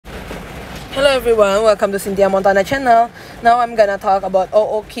Hello everyone, welcome to Cynthia.montana channel. Now I'm gonna talk about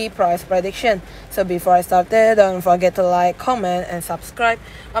Ooki price prediction. So before I start there, don't forget to like, comment, and subscribe.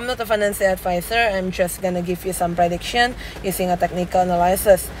 I'm not a financial advisor, I'm just gonna give you some prediction using a technical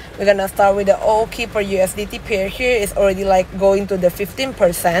analysis. We're gonna start with the Ooki per USDT pair. Here is already like going to the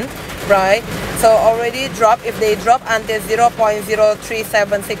 15%, right? So already drop, if they drop until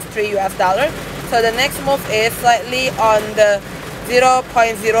 0.03763 US dollar. So the next move is slightly on the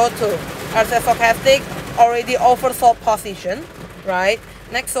 0.02. As a stochastic already oversold position, right?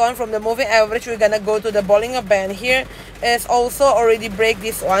 Next one, from the moving average, we're gonna go to the Bollinger Band. Here is also already break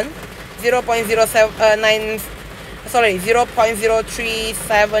this one,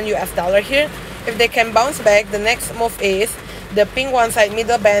 0.037 US dollar here. If they can bounce back, the next move is the pink one side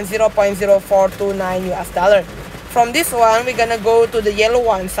middle band, 0.0429 US dollar. From this one, we're gonna go to the yellow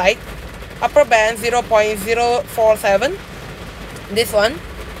one side, upper band 0.047. This one,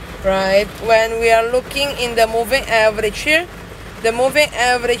 right? When we are looking in the moving average here, the moving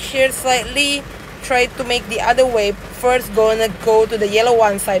average here slightly try to make the other way. First gonna go to the yellow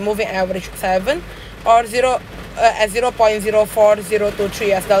one side, moving average 7 or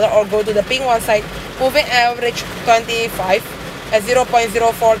 0.04023 US dollar, or go to the pink one side, moving average 25 at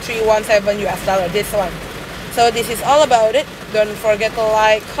 0.04317 US dollar. This one. So this is all about it. Don't forget to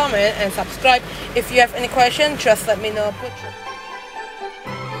like, comment, and subscribe. If you have any question, just let me know.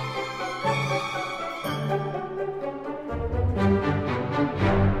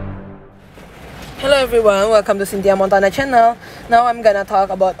 Hello everyone, welcome to Cynthia.montana channel. Now I'm gonna talk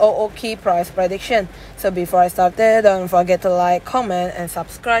about Ooki price prediction. So before I start there, don't forget to like, comment, and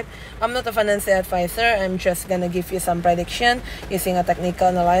subscribe. I'm not a financial advisor, I'm just gonna give you some prediction using a technical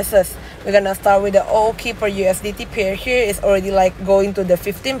analysis. We're gonna start with the Ooki per USDT pair. Here is already like going to the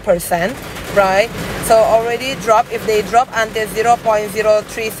 15%, right? So already drop, if they drop until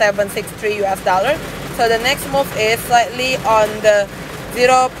 0.03763 US dollar. So the next move is slightly on the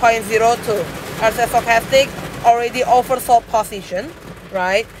 0.02. As a stochastic already oversold position,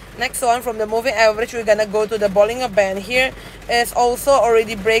 right? Next one, from the moving average, we're gonna go to the Bollinger Band. Here is also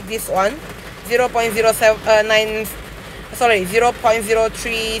already break this one,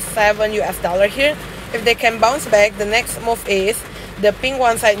 0.037 US dollar here. If they can bounce back, the next move is the pink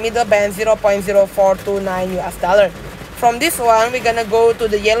one side middle band, 0.0429 US dollar. From this one, we're gonna go to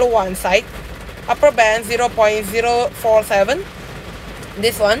the yellow one side, upper band 0.047.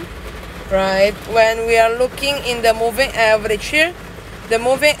 This one, right? When we are looking in the moving average here, the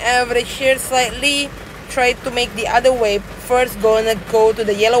moving average here slightly try to make the other way. First gonna go to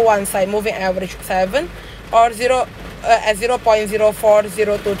the yellow one side, moving average 7 or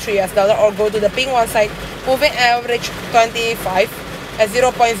 0.04023 US dollar, or go to the pink one side, moving average 25 at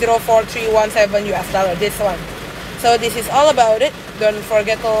 0.04317 US dollar. This one. So this is all about it. Don't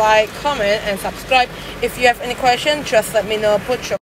forget to like, comment, and subscribe. If you have any question, just let me know. Put your